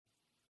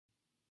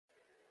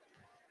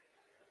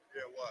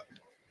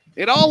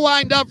It all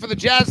lined up for the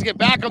Jazz to get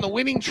back on the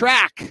winning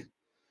track.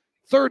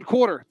 Third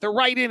quarter, they're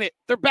right in it.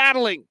 They're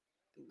battling.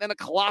 Then a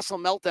colossal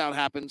meltdown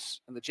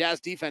happens, and the Jazz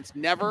defense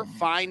never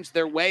finds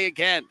their way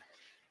again.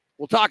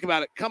 We'll talk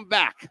about it. Come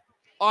back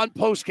on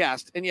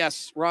Postcast. And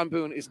yes, Ron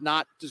Boone is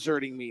not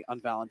deserting me on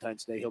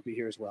Valentine's Day. He'll be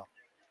here as well.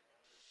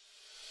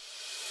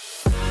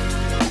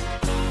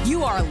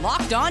 You are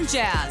Locked On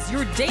Jazz,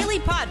 your daily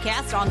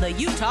podcast on the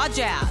Utah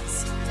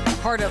Jazz.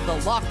 Part of the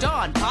Locked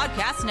On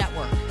Podcast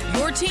Network,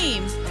 your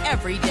team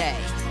every day.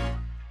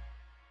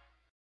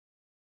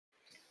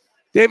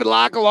 David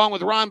Locke along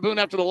with Ron Boone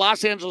after the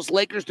Los Angeles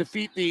Lakers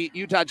defeat the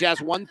Utah Jazz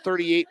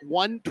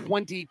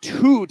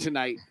 138-122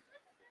 tonight.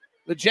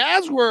 The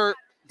Jazz were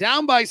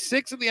down by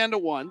 6 at the end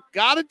of one,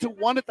 got it to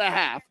 1 at the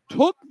half,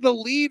 took the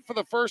lead for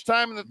the first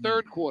time in the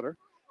third quarter,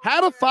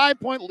 had a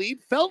 5-point lead,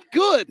 felt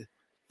good,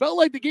 felt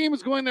like the game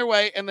was going their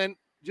way, and then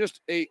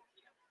just a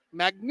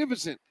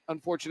magnificent,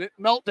 unfortunate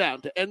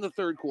meltdown to end the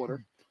third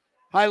quarter,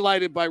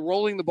 highlighted by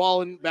rolling the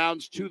ball in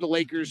bounds to the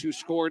Lakers who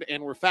scored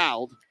and were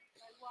fouled.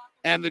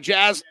 And the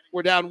Jazz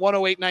were down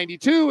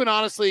 108-92, and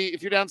honestly,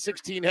 if you're down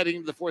 16 heading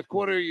into the fourth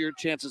quarter, your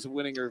chances of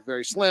winning are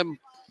very slim.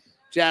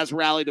 Jazz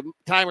rallied a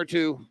time or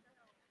two.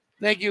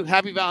 Thank you.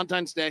 Happy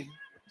Valentine's Day.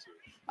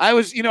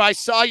 I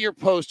saw your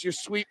post, your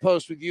sweet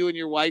post with you and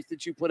your wife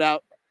that you put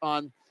out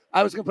on.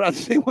 I was going to put out the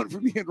same one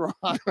for me and Ron.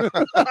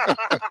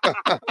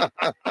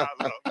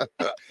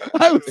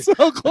 I was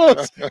so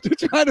close to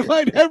trying to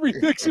find every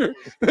picture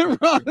that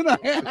Ron and I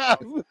have.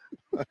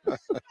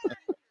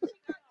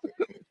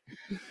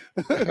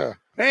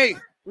 Hey,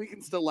 we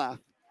can still laugh.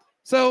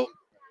 So,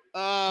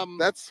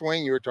 that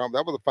swing you were talking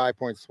about, that was a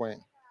 5-point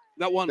swing.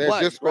 That one they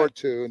play. Just scored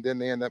 2, and then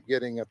they end up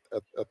getting a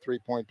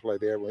 3-point play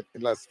there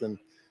in less than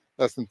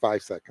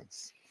 5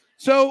 seconds.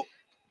 So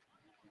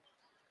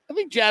I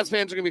think Jazz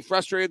fans are going to be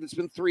frustrated. It's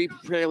been 3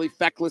 fairly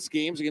feckless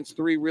games against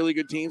 3 really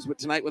good teams, but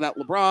tonight without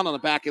LeBron on the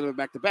back end of a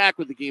back-to-back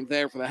with the game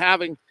there for the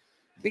halving,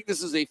 I think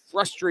this is a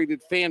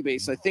frustrated fan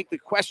base. I think the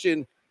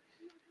question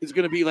is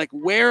going to be like,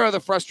 where are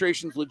the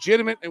frustrations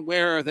legitimate and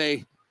where are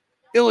they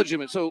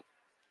illegitimate? So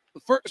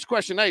the first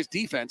question tonight is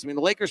defense. I mean,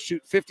 the Lakers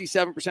shoot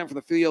 57% from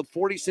the field,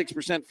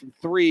 46% from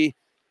 3.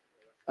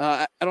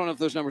 I don't know if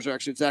those numbers are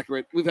actually exactly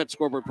right. We've had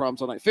scoreboard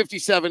problems all night.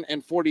 57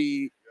 and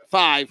 45%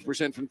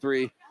 from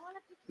 3.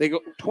 They go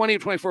 20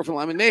 to 24 from the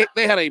line. I mean,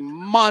 they had a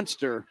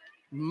monster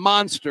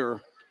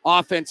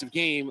offensive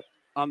game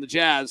on the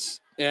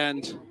Jazz.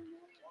 And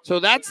so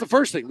that's the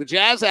first thing. The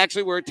Jazz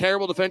actually were a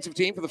terrible defensive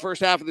team for the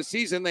first half of the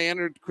season. They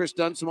entered Chris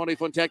Dunn, Simone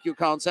Fontecchio,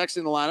 Colin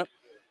Sexton in the lineup.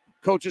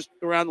 Coaches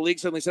around the league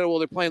suddenly said, well,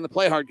 they're playing the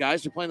play hard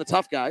guys. They're playing the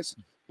tough guys.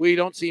 We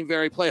don't seem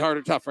very play hard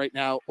or tough right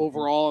now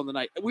overall on the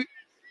night. We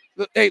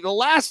got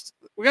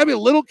to be a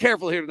little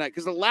careful here tonight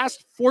because the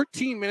last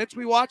 14 minutes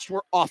we watched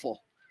were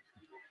awful.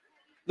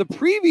 The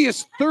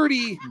previous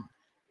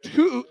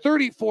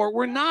 34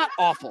 were not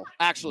awful,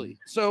 actually.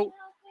 So,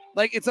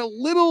 like, it's a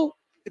little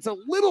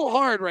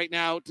hard right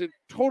now to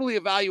totally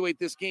evaluate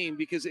this game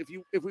because if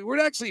we were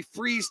to actually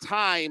freeze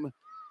time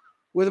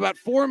with about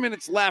 4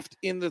 minutes left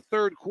in the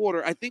third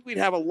quarter, I think we'd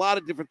have a lot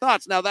of different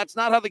thoughts. Now, that's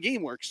not how the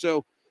game works,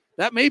 so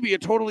that may be a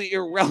totally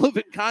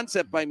irrelevant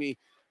concept by me.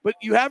 But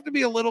you have to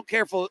be a little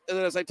careful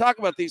as I talk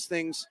about these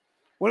things.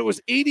 When it was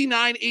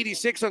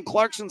 89-86 on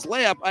Clarkson's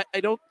layup, I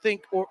don't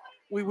think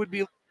we would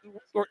be –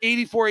 or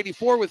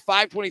 84-84 with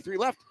 5:23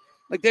 left.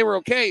 Like, they were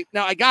okay.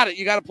 Now, I got it.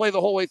 You got to play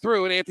the whole way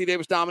through, and Anthony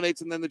Davis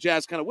dominates, and then the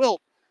Jazz kind of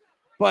wilt.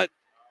 But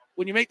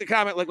when you make the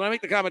comment, like when I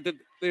make the comment that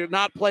they're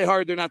not play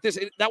hard, they're not this,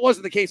 that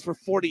wasn't the case for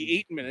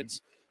 48 minutes.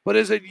 But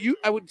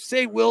I would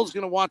say Will's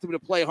going to want them to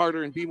play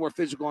harder and be more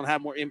physical and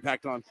have more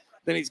impact on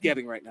than he's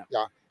getting right now.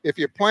 Yeah. If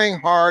you're playing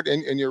hard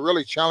and you're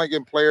really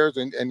challenging players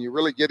and you're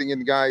really getting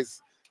in guys'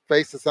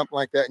 faces, something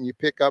like that, and you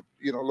pick up,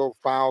 little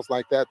fouls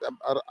like that,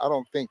 I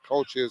don't think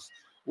coaches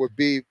would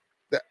be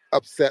that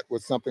upset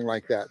with something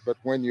like that. But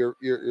when you're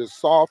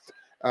soft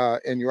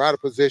and you're out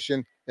of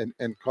position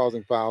and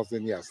causing fouls,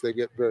 then yes, they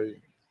get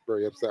very,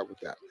 very upset with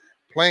that.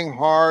 Playing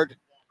hard,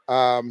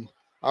 I've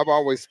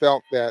always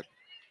felt that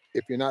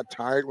if you're not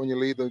tired when you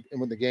leave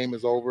when the game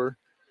is over,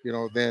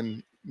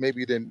 then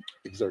maybe you didn't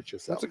exert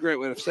yourself. That's a great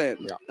way to say it.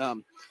 Yeah.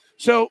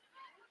 So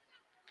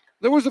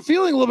there was a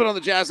feeling a little bit on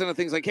the Jazz end of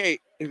things like, hey,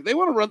 if they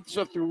want to run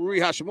stuff through Rui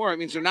Hachimura, it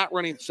means they're not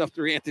running stuff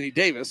through Anthony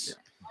Davis.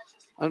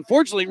 Yeah.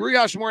 Unfortunately, Rui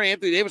Hachimura and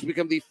Anthony Davis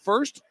become the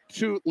first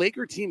 2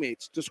 Laker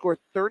teammates to score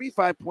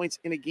 35 points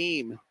in a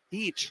game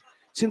each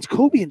since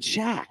Kobe and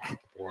Shaq.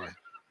 Boy.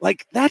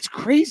 Like, that's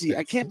crazy.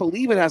 I can't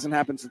believe it hasn't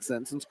happened since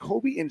then, since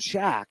Kobe and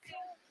Shaq.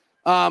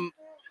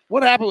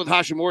 What happened with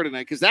Hachimura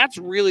tonight? Because that's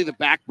really the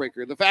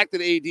backbreaker. The fact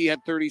that AD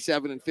had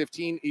 37 and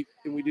 15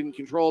 and we didn't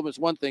control him is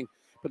one thing.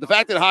 But the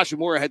fact that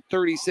Hachimura had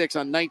 36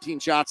 on 19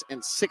 shots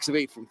and 6 of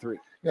 8 from 3.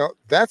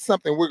 That's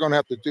something we're going to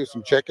have to do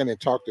some checking and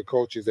talk to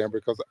coaches in,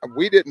 because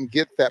we didn't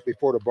get that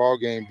before the ball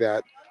game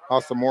that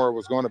Hachimura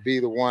was going to be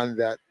the one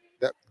that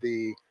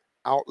the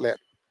outlet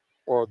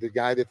or the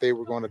guy that they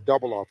were going to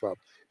double off of.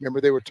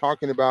 Remember, they were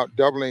talking about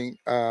doubling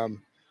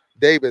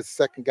Davis,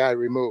 second guy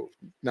removed.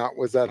 Now,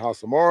 was that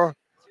Hachimura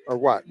or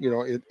what,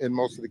 in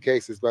most of the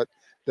cases. But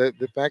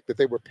the fact that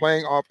they were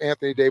playing off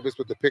Anthony Davis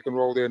with the pick and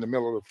roll there in the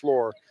middle of the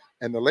floor,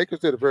 and the Lakers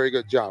did a very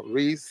good job.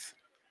 Reese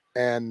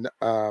and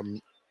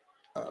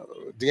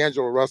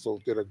D'Angelo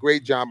Russell did a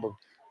great job of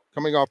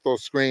coming off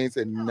those screens,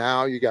 and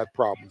now you got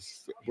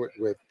problems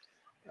with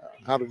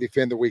how to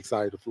defend the weak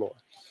side of the floor.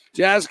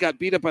 Jazz got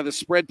beat up by the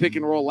spread pick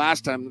and roll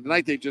last time.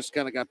 Tonight they just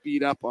kind of got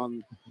beat up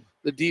on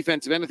the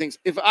defensive end of things.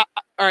 All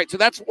right, so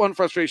that's one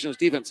frustration is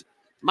defense.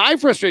 My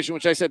frustration,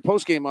 which I said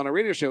post-game on a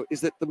radio show,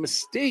 is that the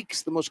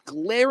mistakes, the most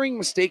glaring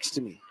mistakes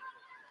to me,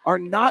 are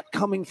not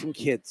coming from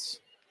kids.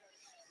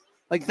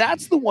 Like,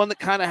 that's the one that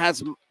kind of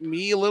has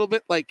me a little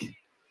bit. Like,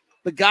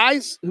 the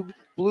guys who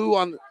blew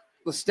on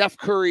the Steph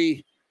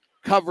Curry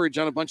coverage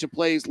on a bunch of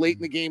plays late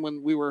in the game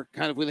when we were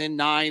kind of within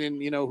 9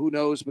 and, who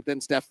knows, but then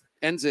Steph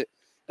ends it.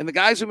 And the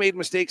guys who made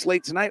mistakes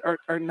late tonight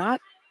are not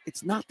 –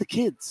 it's not the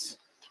kids.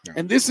 No.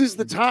 And this is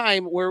the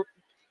time where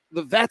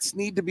the vets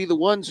need to be the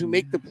ones who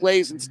make the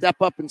plays and step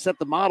up and set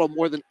the model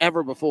more than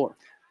ever before.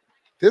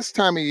 This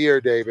time of year,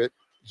 David,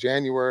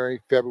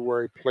 January,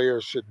 February,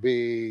 players should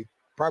be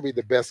probably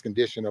the best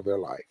condition of their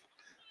life.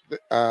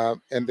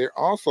 And there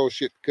also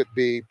could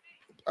be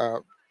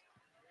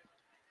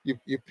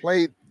you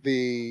played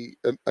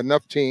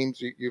enough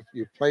teams,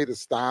 you played a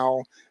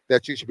style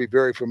that you should be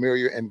very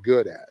familiar and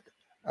good at.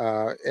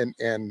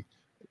 And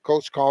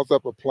coach calls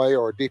up a play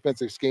or a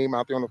defensive scheme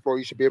out there on the floor,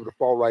 you should be able to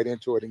fall right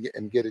into it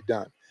and get it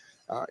done.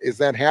 Is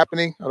that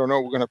happening? I don't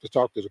know. We're going to have to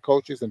talk to the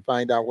coaches and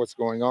find out what's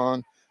going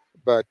on,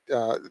 but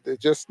they're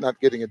just not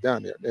getting it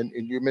done there. And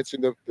you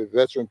mentioned the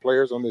veteran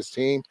players on this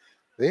team.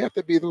 They have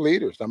to be the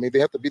leaders. I mean, they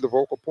have to be the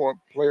vocal point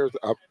players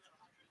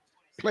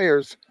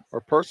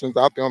or persons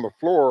out there on the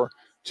floor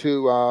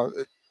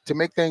to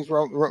make things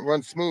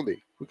run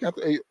smoothly. We got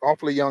an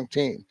awfully young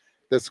team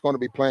that's going to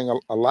be playing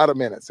a lot of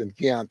minutes in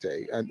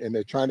Keontae, and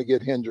they're trying to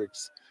get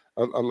Hendricks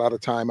a lot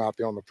of time out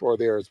there on the floor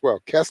there as well.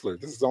 Kessler,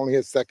 this is only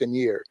his second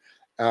year,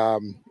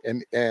 but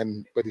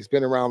he's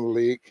been around the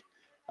league.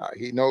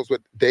 He knows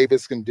what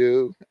Davis can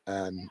do,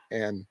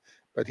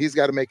 but he's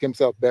got to make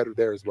himself better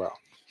there as well.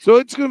 So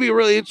it's going to be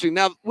really interesting.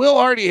 Now, Will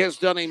Hardy has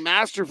done a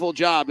masterful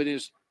job in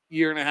his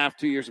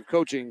 1.5 years of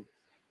coaching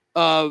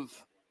of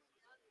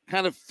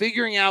kind of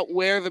figuring out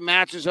where the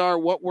matches are,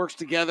 what works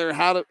together,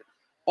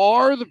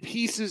 are the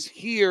pieces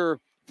here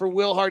for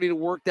Will Hardy to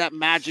work that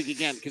magic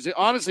again? Because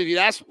honestly, if you'd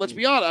ask, let's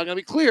be honest, I'm going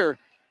to be clear.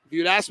 If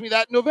you'd asked me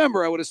that in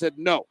November, I would have said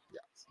no.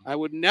 Yes. I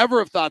would never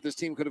have thought this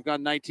team could have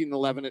gone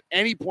 19-11 at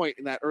any point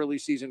in that early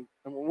season.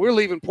 And when we're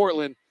leaving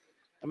Portland,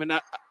 I mean,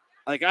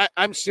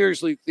 I'm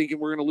seriously thinking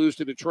we're going to lose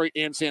to Detroit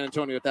and San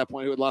Antonio at that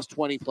point, who had lost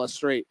 20-plus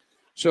straight.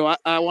 So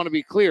I want to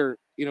be clear,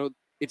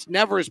 it's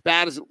never as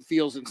bad as it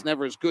feels. It's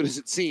never as good as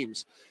it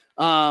seems.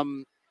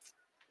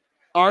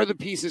 Are the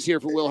pieces here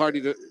for Will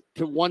Hardy to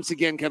once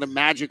again kind of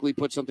magically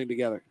put something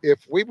together?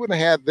 If we would have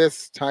had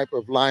this type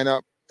of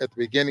lineup at the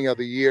beginning of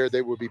the year,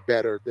 they would be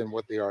better than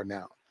what they are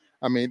now.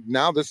 I mean,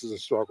 now this is a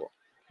struggle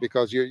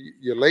because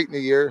you're late in the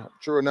year.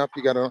 Sure enough,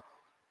 you got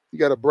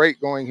a break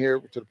going here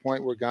to the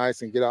point where guys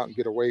can get out and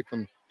get away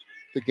from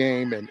the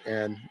game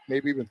and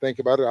maybe even think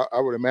about it. I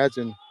would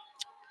imagine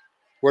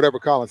whatever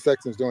Colin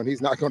Sexton's doing,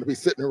 he's not going to be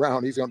sitting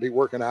around. He's going to be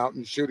working out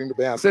and shooting the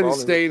basketball. Instead,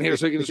 he's staying here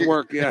so he can just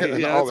work. Yeah,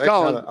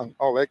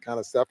 all that kind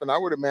of stuff. And I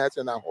would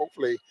imagine now,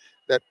 hopefully,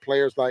 that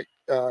players like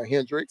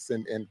Hendricks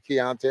and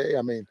Keontae,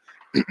 I mean,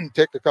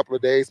 take a couple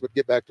of days, but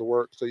get back to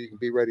work so you can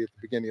be ready at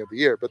the beginning of the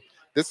year. But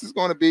this is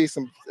going to be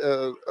some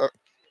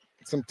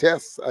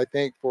tests, I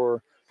think,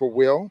 for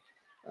Will,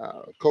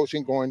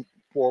 coaching going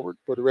forward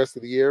for the rest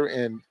of the year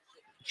and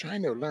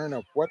trying to learn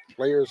of what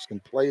players can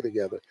play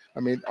together. I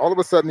mean, all of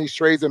a sudden these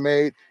trades are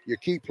made, your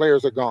key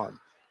players are gone.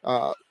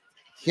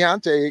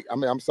 Kelly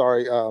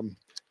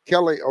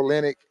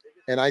Olynyk,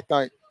 and I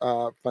think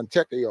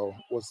Fontecchio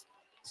was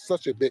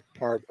such a big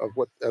part of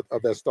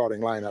that starting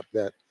lineup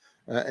that,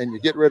 and you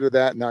get rid of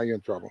that, now you're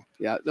in trouble.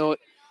 Yeah, no,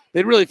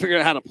 they really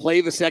figured out how to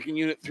play the second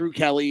unit through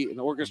Kelly and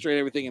orchestrate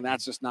everything, and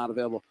that's just not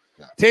available.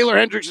 Yeah. Taylor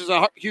Hendricks is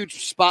a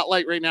huge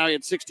spotlight right now. He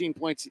had 16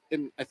 points,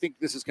 and I think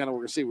this is kind of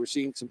what we're seeing. We're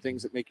seeing some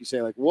things that make you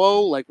say, like,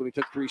 whoa, like when he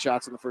took 3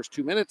 shots in the first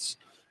 2 minutes.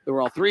 They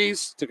were all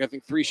threes. Took, I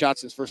think, 3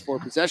 shots in his first 4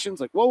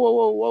 possessions. Like,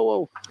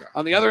 whoa. Yeah.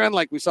 On the other end,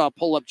 like we saw a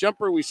pull-up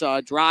jumper. We saw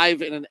a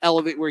drive and an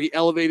elevate where he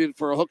elevated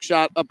for a hook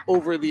shot up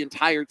over the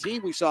entire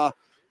team. We saw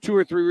 2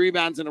 or 3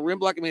 rebounds and a rim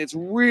block. I mean, it's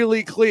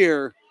really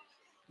clear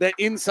that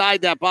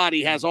inside that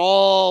body has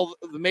all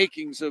the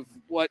makings of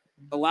what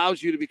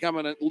allows you to become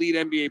an elite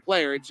NBA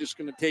player. It's just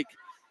going to take,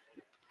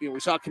 we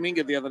saw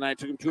Kuminga the other night. It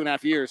took him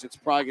 2.5 years. It's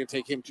probably going to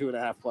take him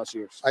 2.5 plus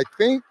years. I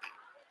think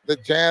the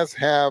Jazz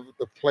have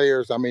the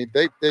players. I mean,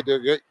 they did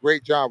a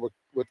great job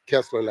with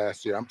Kessler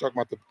last year. I'm talking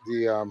about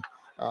the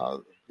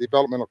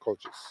developmental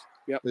coaches.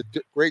 Yep. They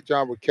did a great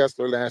job with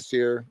Kessler last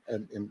year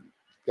and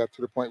got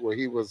to the point where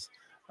he was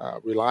a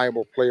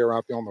reliable player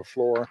out there on the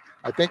floor.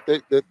 I think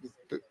they're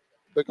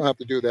going to have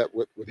to do that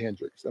with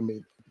Hendricks. I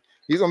mean,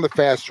 he's on the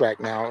fast track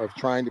now of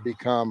trying to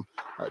become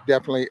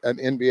definitely an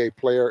NBA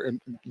player,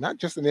 and not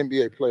just an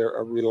NBA player,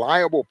 a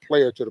reliable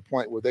player to the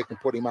point where they can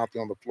put him out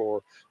there on the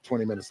floor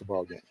 20 minutes a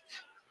ball game.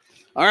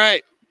 All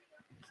right.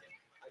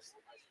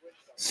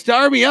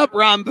 Star me up,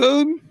 Ron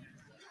Boone.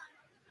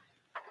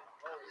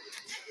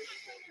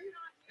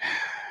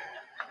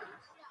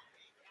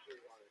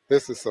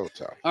 This is so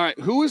tough. All right.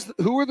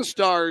 Who are the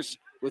stars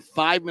with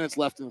 5 minutes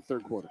left in the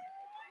third quarter?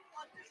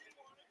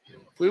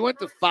 If we went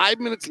to 5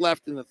 minutes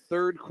left in the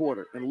third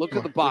quarter and look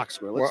at the box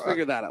score, let's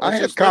figure that out. I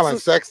had Colin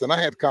Sexton.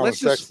 Let's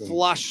just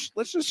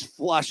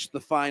flush the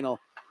final.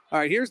 All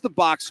right, here's the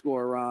box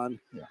score, Ron.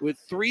 Yeah. With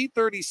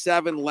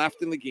 3:37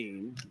 left in the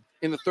game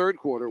in the third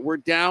quarter, we're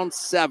down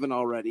 7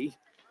 already.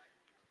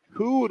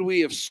 Who would we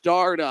have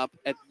starred up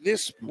at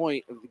this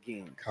point of the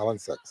game? Colin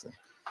Sexton.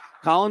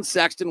 Colin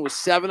Sexton was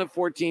 7 of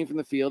 14 from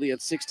the field. He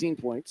had 16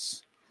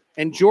 points.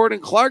 And Jordan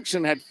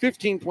Clarkson had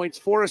 15 points,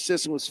 4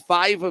 assists, and was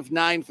 5 of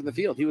 9 from the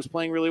field. He was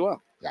playing really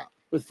well. Yeah.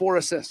 With 4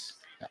 assists.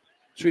 Yeah.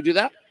 Should we do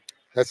that?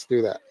 Let's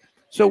do that.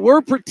 So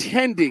we're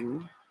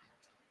pretending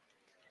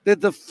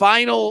that the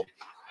final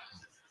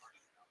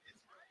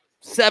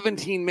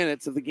 17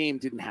 minutes of the game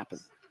didn't happen.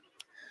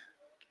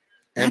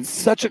 That's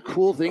such a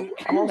cool thing.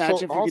 Can you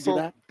imagine if we could do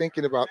that?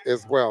 Thinking about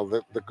as well,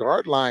 the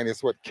guard line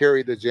is what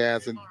carried the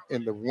Jazz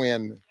in the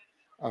win.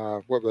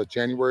 What was it,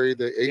 January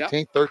the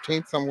 18th,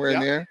 13th, somewhere in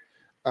there.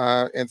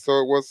 And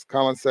so it was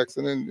Colin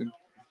Sexton and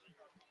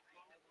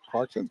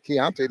Clarkson.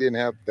 Keontae didn't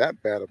have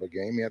that bad of a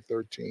game. He had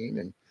 13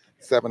 and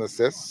 7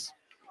 assists.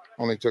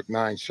 Only took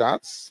 9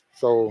 shots.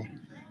 So,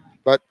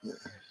 but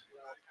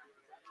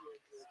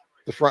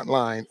the front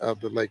line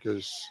of the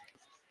Lakers.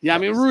 Yeah, I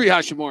mean, Rui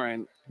Hachimura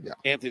and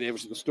Anthony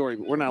Davis are the story,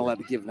 but we're not allowed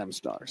to give them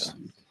stars.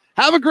 Yeah.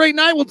 Have a great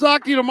night. We'll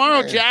talk to you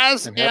tomorrow,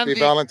 Jazz. And happy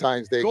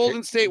Valentine's Day.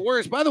 Golden State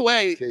Warriors. By the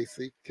way.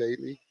 Casey.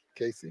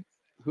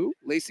 Who?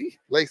 Lacey?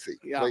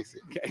 Yeah. Lacey.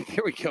 Okay,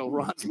 here we go.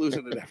 Ron's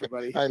losing it,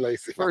 everybody. Hi,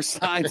 Lacey. First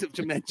signs of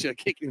dementia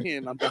kicking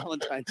in on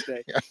Valentine's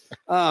Day.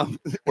 Yeah.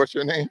 What's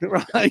your name?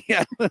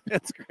 Yeah,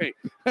 that's great.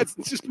 That's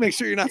just make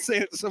sure you're not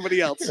saying it to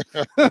somebody else.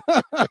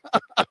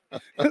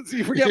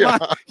 You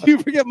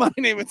forget my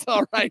name, it's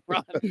all right,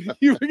 Ron.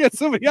 You forget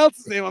somebody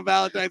else's name on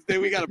Valentine's Day,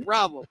 we got a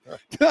problem.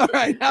 All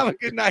right, have a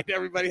good night,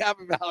 everybody.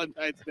 Happy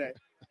Valentine's Day.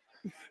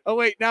 Oh,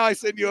 wait, now I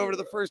send you over to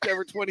the first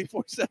ever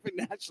 24/7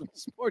 national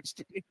sports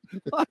stream.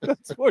 Locked On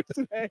Sports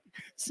Today.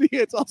 See,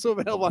 it's also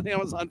available on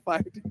Amazon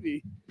Fire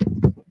TV.